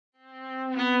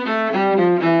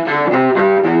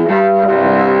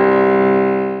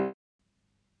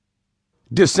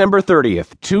December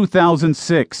 30th,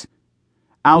 2006.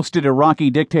 Ousted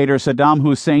Iraqi dictator Saddam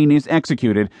Hussein is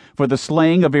executed for the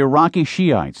slaying of Iraqi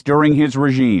Shiites during his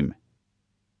regime.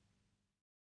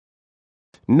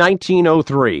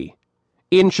 1903.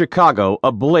 In Chicago,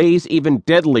 a blaze even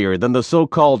deadlier than the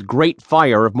so-called Great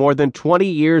Fire of more than 20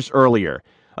 years earlier.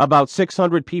 About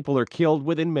 600 people are killed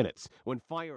within minutes when fire